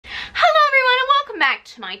back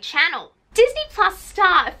to my channel. Disney Plus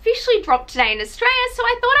Star officially dropped today in Australia, so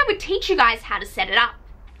I thought I would teach you guys how to set it up.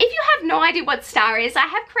 If you have no idea what Star is, I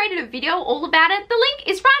have created a video all about it. The link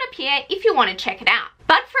is right up here if you want to check it out.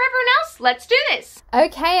 But for everyone else, let's do this.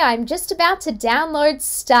 Okay, I'm just about to download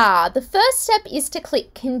Star. The first step is to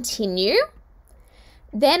click continue.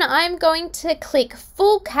 Then I'm going to click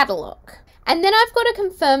full catalogue. And then I've got to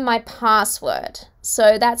confirm my password.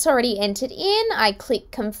 So that's already entered in. I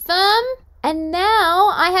click confirm. And now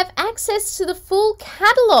I have access to the full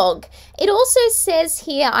catalogue. It also says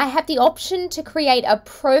here I have the option to create a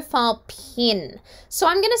profile pin. So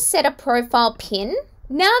I'm going to set a profile pin.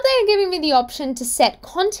 Now they're giving me the option to set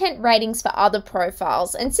content ratings for other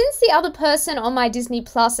profiles. And since the other person on my Disney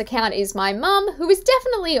Plus account is my mum, who is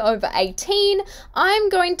definitely over 18, I'm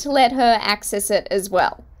going to let her access it as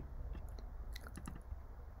well.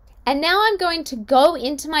 And now I'm going to go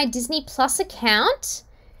into my Disney Plus account.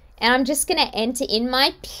 And I'm just going to enter in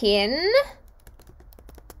my PIN.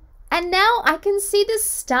 And now I can see the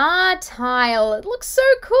Star tile. It looks so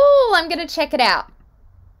cool. I'm going to check it out.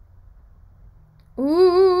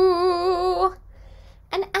 Ooh.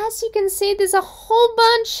 And as you can see, there's a whole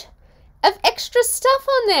bunch of extra stuff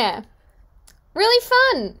on there. Really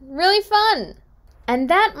fun. Really fun. And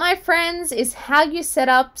that, my friends, is how you set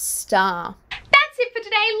up Star. That's it for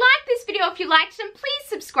today. Like this video if you liked it and please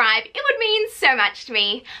subscribe. It would mean so much to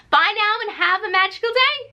me. Bye now and have a magical day.